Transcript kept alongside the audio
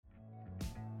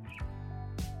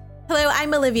Hello,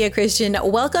 I'm Olivia Christian.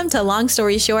 Welcome to Long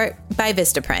Story Short by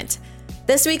Vistaprint.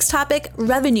 This week's topic,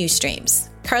 revenue streams.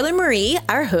 Carla Marie,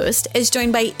 our host, is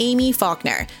joined by Amy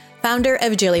Faulkner, founder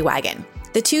of Gillywagon.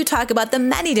 The two talk about the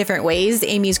many different ways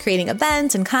Amy's creating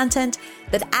events and content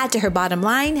that add to her bottom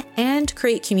line and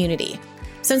create community.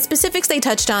 Some specifics they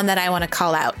touched on that I want to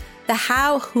call out: the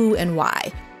how, who, and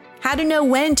why. How to know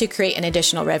when to create an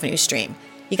additional revenue stream.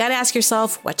 You got to ask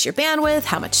yourself, what's your bandwidth,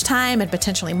 how much time, and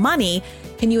potentially money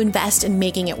can you invest in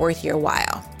making it worth your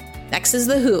while? Next is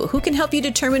the who. Who can help you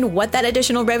determine what that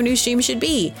additional revenue stream should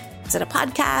be? Is it a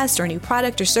podcast or a new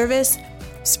product or service?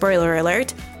 Spoiler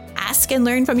alert, ask and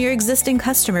learn from your existing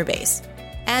customer base.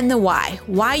 And the why.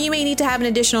 Why you may need to have an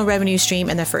additional revenue stream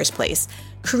in the first place.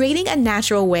 Creating a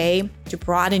natural way to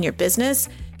broaden your business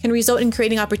can result in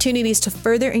creating opportunities to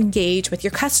further engage with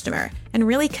your customer and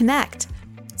really connect.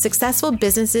 Successful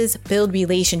businesses build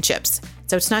relationships,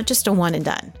 so it's not just a one and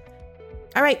done.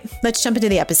 All right, let's jump into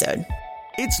the episode.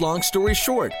 It's Long Story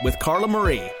Short with Carla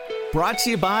Marie, brought to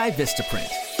you by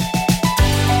Vistaprint.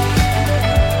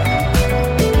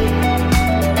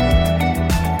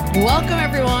 Welcome,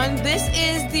 everyone. This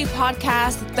is the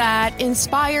podcast that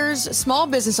inspires small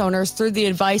business owners through the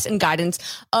advice and guidance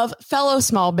of fellow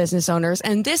small business owners.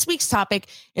 And this week's topic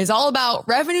is all about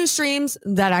revenue streams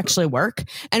that actually work.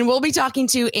 And we'll be talking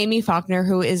to Amy Faulkner,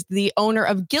 who is the owner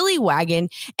of Gillywagon,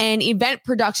 an event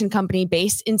production company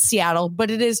based in Seattle,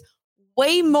 but it is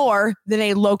way more than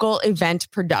a local event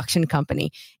production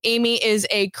company. Amy is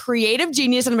a creative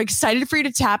genius, and I'm excited for you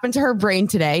to tap into her brain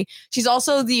today. She's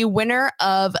also the winner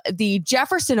of the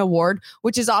Jefferson Award,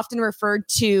 which is often referred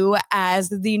to as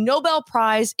the Nobel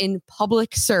Prize in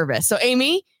Public Service. So,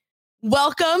 Amy,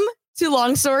 welcome to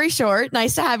Long Story Short.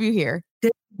 Nice to have you here.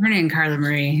 Good morning, Carla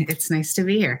Marie. It's nice to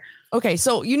be here. Okay,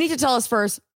 so you need to tell us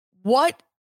first, what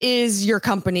is your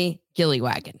company,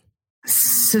 Gillywagon?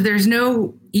 So there's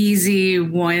no easy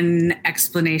one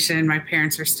explanation. My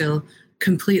parents are still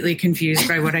completely confused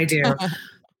by what I do.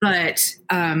 But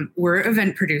we're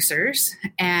event producers.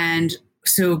 And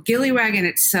so Gillywagon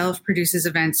itself produces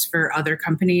events for other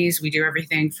companies. We do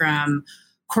everything from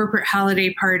corporate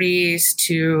holiday parties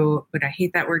to, but I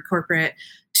hate that word corporate,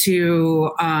 to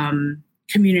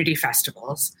community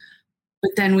festivals.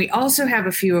 But then we also have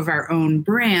a few of our own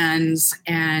brands,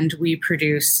 and we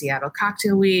produce Seattle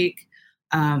Cocktail Week.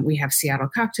 We have Seattle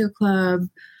Cocktail Club,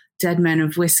 Dead Men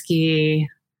of Whiskey,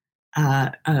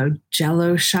 a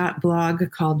Jell-O shot blog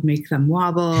called Make Them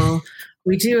Wobble.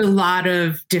 We do a lot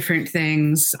of different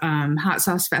things. Hot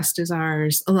Sauce Fest is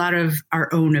ours. A lot of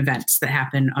our own events that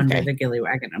happen under the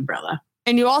Gillywagon umbrella.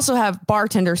 And you also have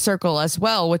Bartender Circle as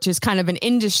well, which is kind of an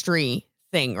industry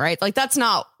thing, right? Like that's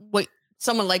not what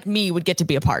someone like me would get to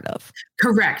be a part of.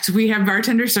 Correct. We have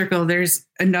Bartender Circle. There's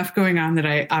enough going on that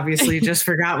I obviously just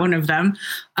forgot one of them.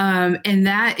 And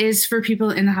that is for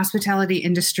people in the hospitality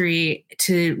industry.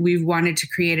 We've wanted to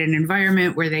create an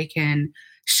environment where they can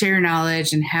share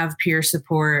knowledge and have peer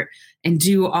support and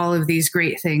do all of these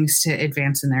great things to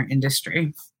advance in their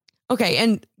industry. Okay.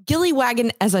 And Gillywagon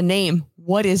as a name,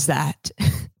 what is that?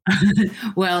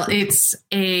 Well,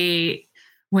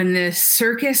 when the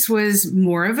circus was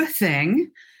more of a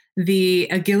thing, a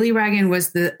Gillywagon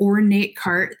was the ornate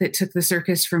cart that took the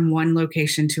circus from one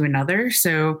location to another.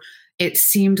 So it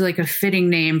seemed like a fitting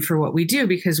name for what we do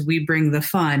because we bring the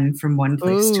fun from one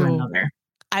place to another.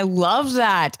 I love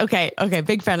that. Okay.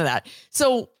 Big fan of that.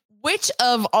 So which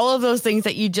of all of those things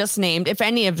that you just named, if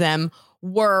any of them,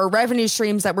 were revenue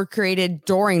streams that were created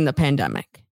during the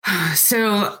pandemic?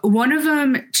 So one of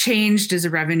them changed as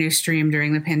a revenue stream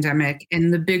during the pandemic,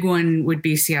 and the big one would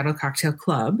be Seattle Cocktail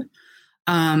Club.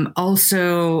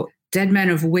 Also, Dead Men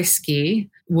of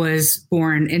Whiskey was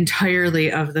born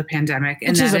entirely of the pandemic.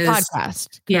 And which is a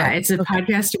podcast. Yeah, it's a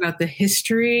podcast about the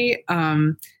history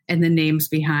and the names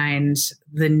behind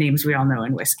the names we all know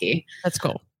in whiskey. That's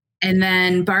cool. And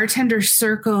then Bartender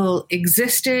Circle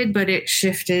existed, but it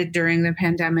shifted during the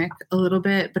pandemic a little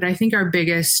bit. But I think our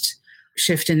biggest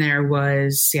shift in there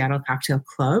was Seattle Cocktail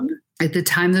Club. At the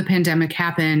time the pandemic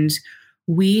happened,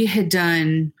 we had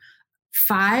done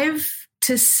 5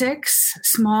 to 6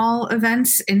 small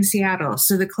events in Seattle.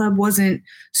 So the club wasn't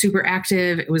super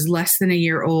active. It was less than a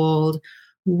year old.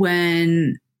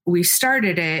 When we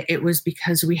started it, it was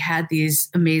because we had these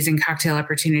amazing cocktail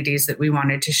opportunities that we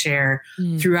wanted to share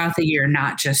throughout the year,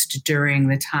 not just during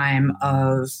the time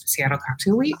of Seattle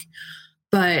Cocktail Week.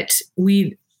 But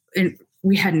we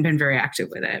hadn't been very active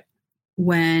with it.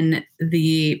 When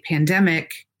the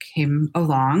pandemic came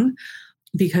along,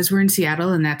 because we're in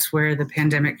Seattle and that's where the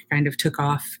pandemic kind of took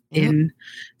off in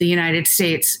the United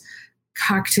States,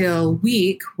 Cocktail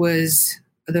Week was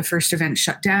the first event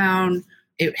shut down.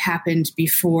 It happened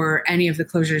before any of the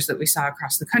closures that we saw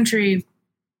across the country.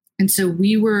 And so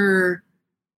we were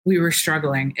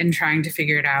struggling and trying to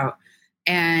figure it out.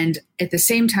 And at the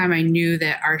same time, I knew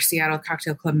that our Seattle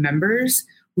Cocktail Club members,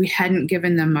 we hadn't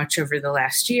given them much over the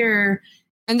last year.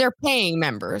 And they're paying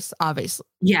members, obviously.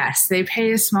 Yes, they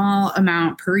pay a small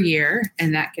amount per year,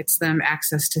 and that gets them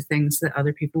access to things that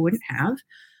other people wouldn't have.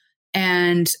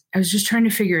 And I was just trying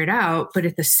to figure it out. But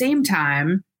at the same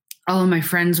time, all of my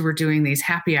friends were doing these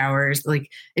happy hours. Like,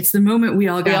 it's the moment we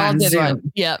all got on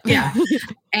Zoom. Yep. Yeah.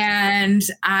 And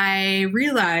I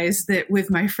realized that with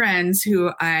my friends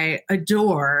who I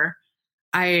adore,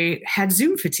 I had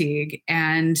Zoom fatigue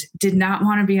and did not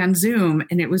want to be on Zoom.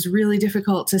 And it was really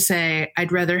difficult to say,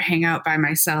 I'd rather hang out by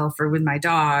myself or with my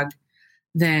dog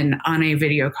than on a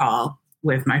video call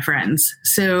with my friends.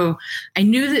 So I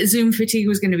knew that Zoom fatigue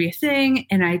was going to be a thing.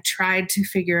 And I tried to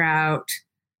figure out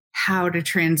how to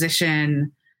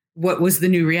transition what was the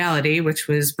new reality, which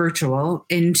was virtual,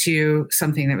 into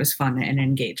something that was fun and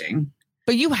engaging.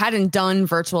 But you hadn't done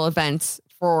virtual events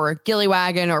for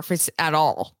Gillywagon or for at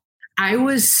all. I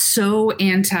was so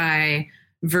anti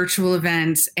virtual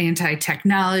events, anti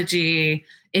technology.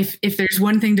 If there's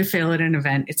one thing to fail at an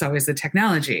event, it's always the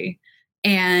technology.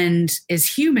 And as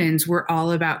humans, we're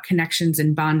all about connections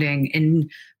and bonding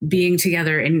and being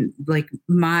together. And like,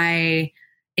 my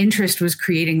interest was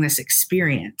creating this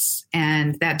experience,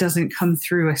 and that doesn't come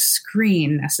through a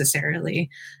screen necessarily,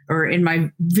 or in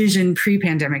my vision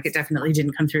pre-pandemic, it definitely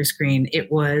didn't come through a screen.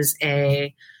 It was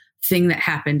a thing that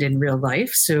happened in real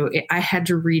life. So I had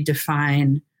to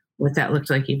redefine what that looked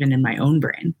like even in my own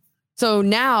brain. So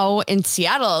now in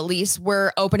Seattle, at least,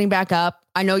 we're opening back up.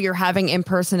 I know you're having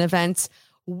in-person events.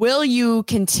 Will you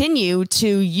continue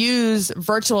to use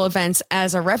virtual events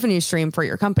as a revenue stream for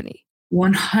your company?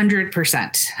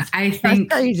 100%. I think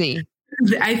that's crazy.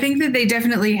 I think that they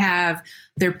definitely have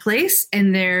their place,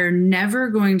 and they're never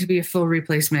going to be a full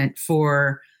replacement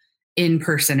for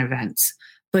in-person events.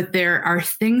 But there are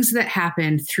things that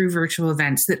happen through virtual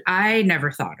events that I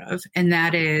never thought of. And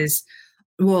that is,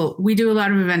 well, we do a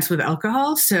lot of events with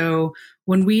alcohol. So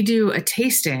when we do a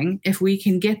tasting, if we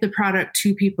can get the product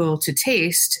to people to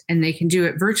taste and they can do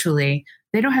it virtually,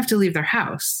 they don't have to leave their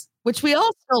house. Which we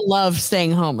also love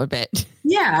staying home a bit.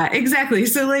 Yeah, exactly.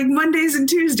 So like Mondays and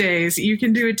Tuesdays, you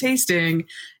can do a tasting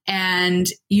and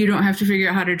you don't have to figure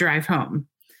out how to drive home.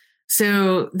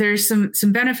 So there's some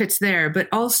benefits there. But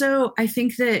also, I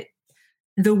think that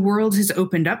the world has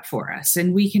opened up for us,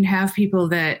 and we can have people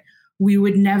that we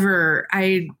would never.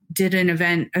 I did an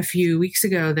event a few weeks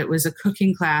ago that was a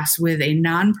cooking class with a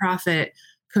nonprofit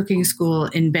cooking school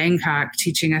in Bangkok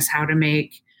teaching us how to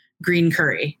make green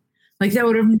curry. Like, that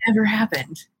would have never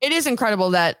happened. It is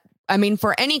incredible that, I mean,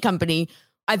 for any company,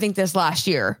 I think this last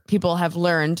year, people have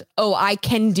learned, oh, I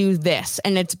can do this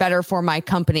and it's better for my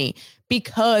company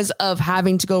because of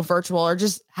having to go virtual or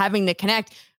just having to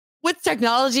connect with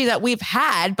technology that we've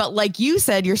had. But like you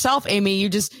said yourself, Amy, you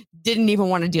just didn't even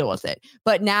want to deal with it.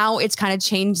 But now it's kind of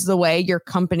changed the way your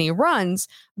company runs.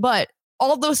 But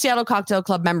all those Seattle Cocktail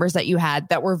Club members that you had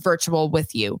that were virtual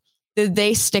with you, did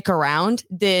they stick around?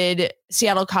 Did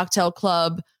Seattle Cocktail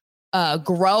Club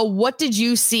grow? What did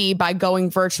you see by going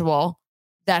virtual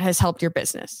that has helped your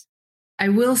business? I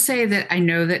will say that I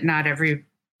know that not every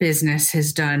business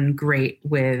has done great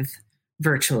with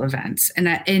virtual events.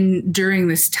 And during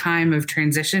this time of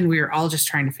transition, we were all just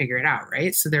trying to figure it out,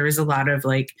 right? So there was a lot of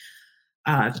like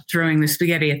throwing the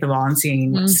spaghetti at the wall and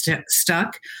seeing what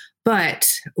stuck. But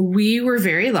we were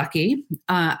very lucky.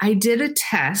 I did a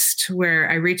test where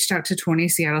I reached out to 20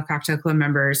 Seattle Cocktail Club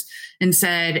members and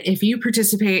said, if you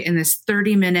participate in this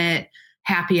 30-minute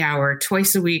happy hour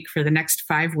twice a week for the next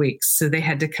 5 weeks, so they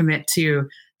had to commit to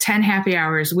 10 happy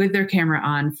hours with their camera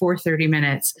on for 30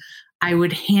 minutes, I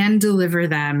would hand deliver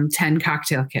them 10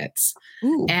 cocktail kits.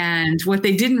 Ooh. And what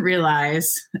they didn't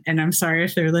realize, and I'm sorry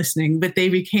if they're listening, but they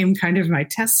became kind of my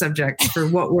test subjects for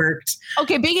what worked.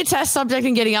 Okay, being a test subject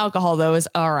and getting alcohol, though, is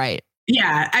all right.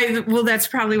 Yeah, well, that's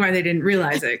probably why they didn't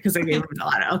realize it, because I gave them a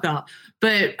lot of alcohol.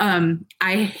 But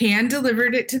I hand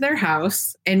delivered it to their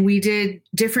house, and we did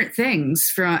different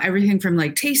things, from everything from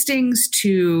like tastings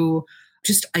to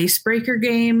just icebreaker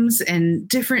games and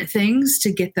different things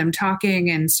to get them talking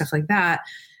and stuff like that.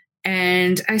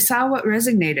 And I saw what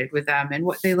resonated with them and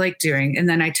what they liked doing. And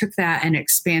then I took that and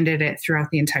expanded it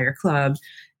throughout the entire club.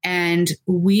 And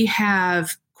we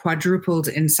have quadrupled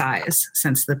in size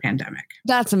since the pandemic.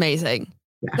 That's amazing.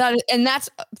 Yeah. That's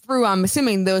through, I'm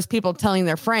assuming, those people telling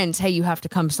their friends, hey, you have to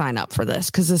come sign up for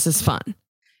this because this is fun.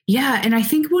 Yeah. And I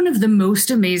think one of the most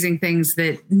amazing things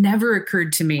that never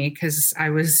occurred to me, because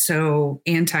I was so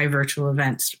anti-virtual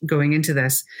events going into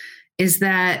this, is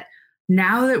that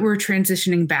now that we're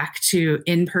transitioning back to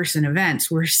in-person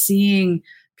events, we're seeing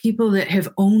people that have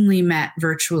only met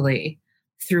virtually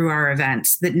through our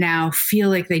events that now feel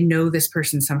like they know this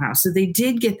person somehow. So they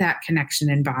did get that connection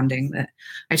and bonding that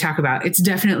I talk about. It's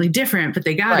definitely different, but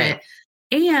they got it.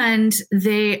 And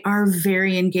they are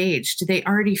very engaged. They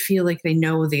already feel like they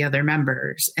know the other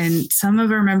members. And some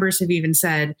of our members have even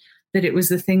said that it was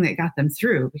the thing that got them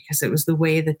through because it was the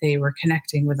way that they were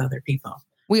connecting with other people.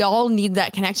 We all need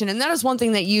that connection. And that is one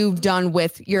thing that you've done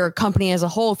with your company as a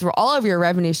whole through all of your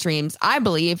revenue streams, I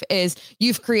believe, is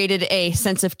you've created a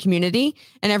sense of community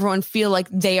and everyone feel like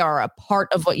they are a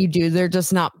part of what you do. They're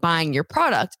just not buying your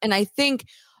product. And I think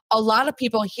a lot of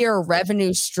people hear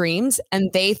revenue streams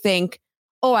and they think,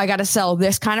 oh, I got to sell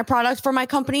this kind of product for my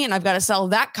company and I've got to sell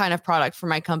that kind of product for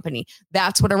my company.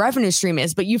 That's what a revenue stream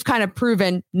is. But you've kind of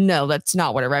proven, no, that's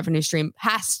not what a revenue stream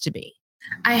has to be.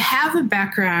 I have a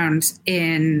background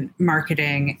in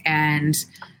marketing and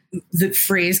the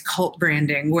phrase cult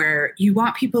branding, where you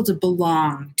want people to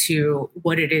belong to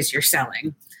what it is you're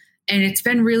selling. And it's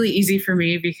been really easy for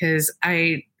me because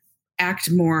I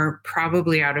act more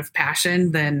probably out of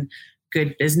passion than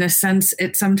good business sense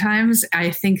sometimes.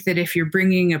 I think that if you're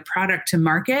bringing a product to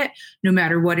market, no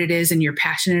matter what it is, and you're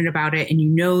passionate about it, and you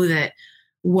know that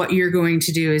what you're going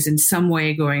to do is in some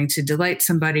way going to delight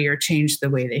somebody or change the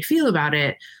way they feel about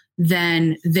it,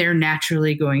 then they're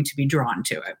naturally going to be drawn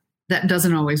to it. That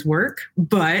doesn't always work,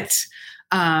 but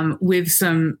with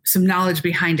some knowledge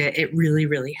behind it, it really,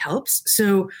 really helps.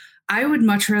 So I would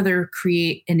much rather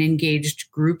create an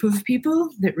engaged group of people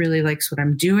that really likes what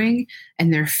I'm doing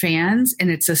and they're fans,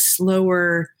 and it's a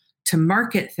slower to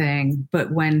market thing.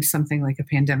 But when something like a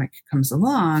pandemic comes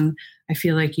along, I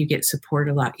feel like you get support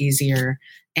a lot easier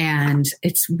and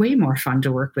it's way more fun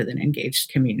to work with an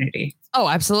engaged community. Oh,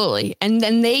 absolutely. And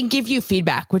then they give you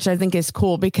feedback, which I think is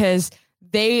cool because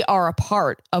they are a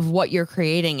part of what you're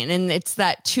creating. And it's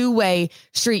that two-way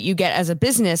street you get as a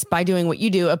business by doing what you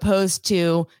do, opposed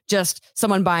to just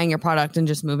someone buying your product and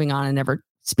just moving on and never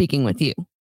speaking with you.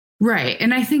 Right.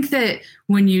 And I think that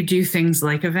when you do things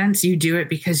like events, you do it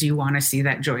because you want to see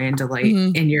that joy and delight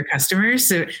in your customers.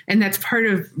 So, and that's part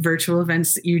of virtual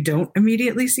events. You don't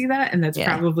immediately see that. And that's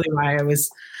probably why I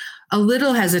was a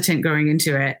little hesitant going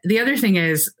into it. The other thing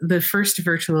is the first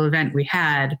virtual event we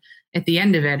had, at the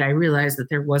end of it, I realized that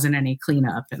there wasn't any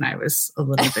cleanup and I was a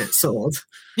little bit sold.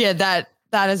 Yeah,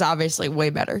 that is obviously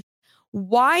way better.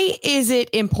 Why is it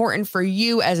important for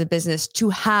you as a business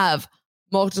to have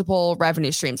multiple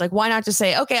revenue streams? Like, why not just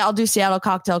say, okay, I'll do Seattle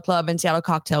Cocktail Club and Seattle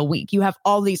Cocktail Week. You have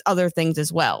all these other things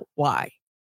as well. Why?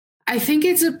 I think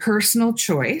it's a personal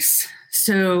choice.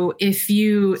 So if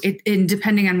and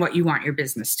depending on what you want your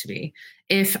business to be,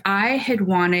 if I had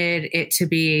wanted it to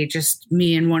be just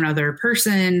me and one other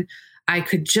person, I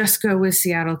could just go with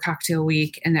Seattle Cocktail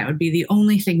Week and that would be the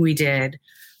only thing we did.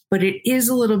 But it is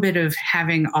a little bit of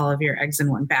having all of your eggs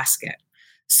in one basket.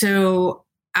 So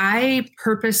I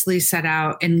purposely set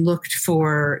out and looked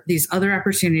for these other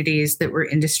opportunities that were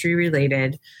industry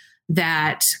related,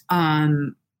 that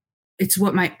it's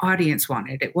what my audience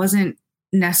wanted. It wasn't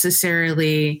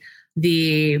necessarily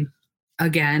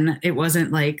it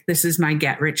wasn't like, this is my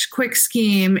get rich quick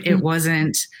scheme. It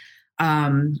wasn't,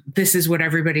 this is what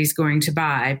everybody's going to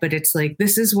buy, but it's like,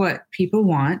 this is what people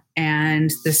want. And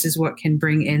this is what can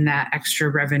bring in that extra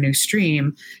revenue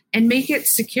stream and make it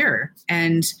secure.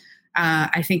 And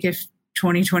I think if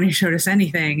 2020 showed us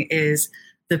anything, is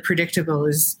the predictable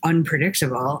is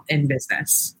unpredictable in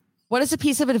business. What is a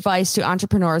piece of advice to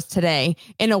entrepreneurs today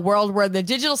in a world where the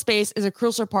digital space is a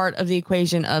crucial part of the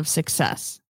equation of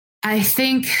success? I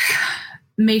think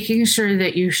making sure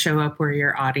that you show up where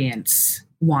your audience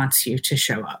wants you to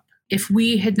show up. If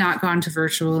we had not gone to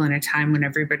virtual in a time when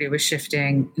everybody was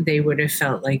shifting, they would have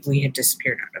felt like we had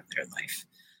disappeared out of their life.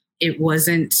 It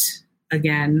wasn't,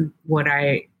 again, what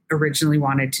I originally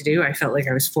wanted to do. I felt like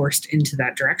I was forced into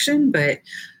that direction, but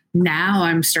now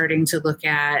I'm starting to look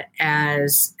at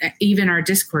as even our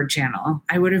Discord channel.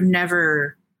 I would have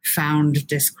never found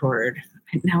Discord.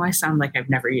 Now I sound like I've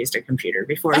never used a computer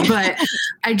before, but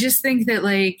I just think that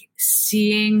like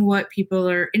seeing what people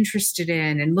are interested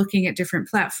in and looking at different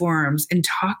platforms and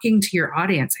talking to your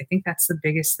audience, I think that's the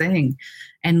biggest thing.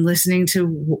 And listening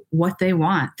to what they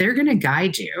want. They're going to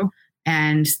guide you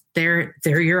and they're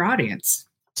your audience.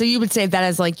 So you would say that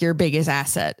is like your biggest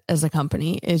asset as a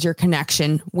company, is your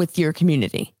connection with your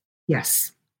community.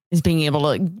 Yes. Is being able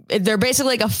to, they're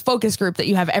basically like a focus group that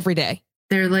you have every day.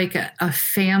 They're like a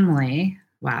family.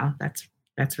 Wow. That's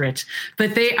That's rich.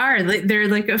 But they're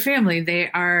like a family. They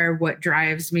are what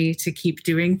drives me to keep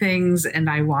doing things, and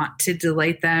I want to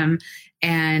delight them.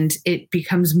 And it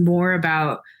becomes more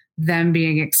about them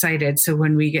being excited. So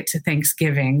when we get to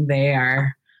Thanksgiving, they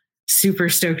are super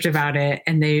stoked about it.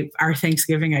 And our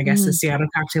Thanksgiving, I guess, is Seattle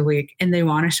Cocktail Week, and they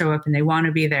want to show up and they want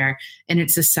to be there. And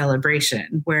it's a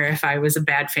celebration, where if I was a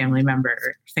bad family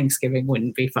member, Thanksgiving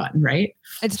wouldn't be fun, right?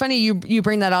 It's funny you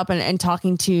bring that up and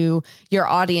talking to your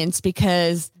audience,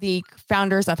 because the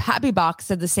founders of Happy Box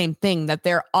said the same thing, that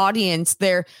their audience,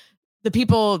 their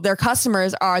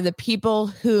customers are the people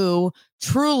who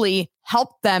truly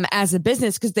help them as a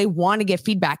business, because they want to get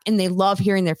feedback and they love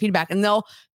hearing their feedback, and they'll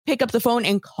pick up the phone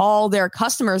and call their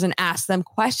customers and ask them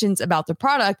questions about the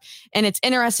product. And it's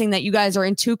interesting that you guys are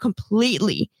in two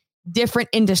completely different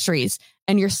industries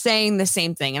and you're saying the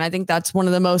same thing. And I think that's one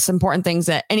of the most important things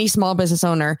that any small business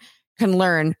owner can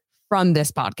learn from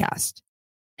this podcast.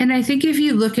 And I think if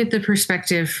you look at the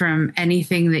perspective from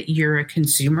anything that you're a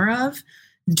consumer of,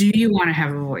 do you want to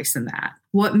have a voice in that?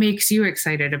 What makes you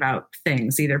excited about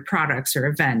things, either products or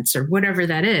events or whatever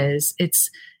that is? It's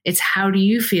how do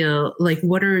you feel? Like,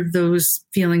 what are those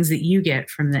feelings that you get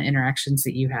from the interactions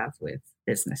that you have with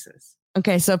businesses?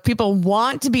 Okay, so if people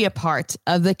want to be a part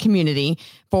of the community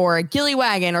for Gilly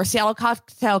Wagon or Seattle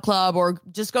Cocktail Club, or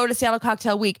just go to Seattle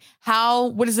Cocktail Week,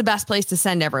 what is the best place to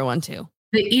send everyone to?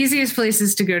 The easiest place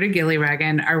is to go to Gilly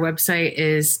Wagon. Our website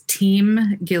is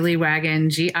Team Gilly Wagon,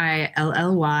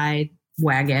 GILLY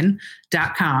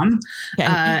wagon.com.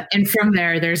 Okay. And from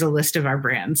there's a list of our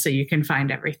brands, so you can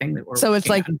find everything that we're So it's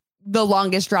like the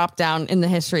longest drop down in the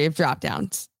history of drop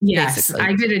downs. Yes. Basically.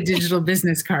 I did a digital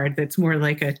business card that's more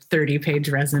like a 30-page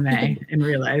resume and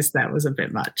realized that was a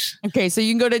bit much. Okay. So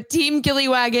you can go to Team Gilly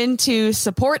Wagon to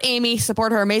support Amy,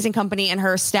 support her amazing company and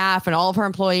her staff and all of her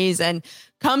employees, and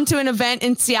come to an event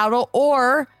in Seattle,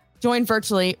 or join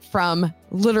virtually from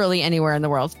literally anywhere in the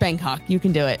world. Bangkok. You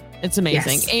can do it. It's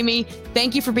amazing. Yes. Amy,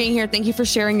 thank you for being here. Thank you for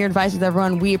sharing your advice with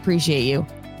everyone. We appreciate you.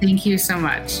 Thank you so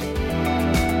much.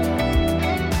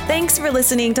 Thanks for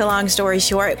listening to Long Story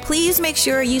Short. Please make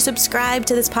sure you subscribe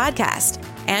to this podcast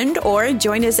or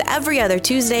join us every other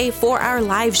Tuesday for our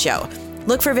live show.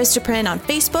 Look for Vistaprint on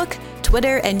Facebook,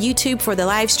 Twitter, and YouTube for the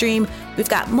live stream. We've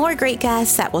got more great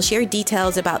guests that will share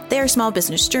details about their small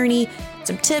business journey,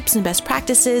 some tips and best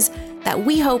practices that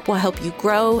we hope will help you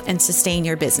grow and sustain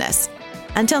your business.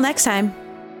 Until next time.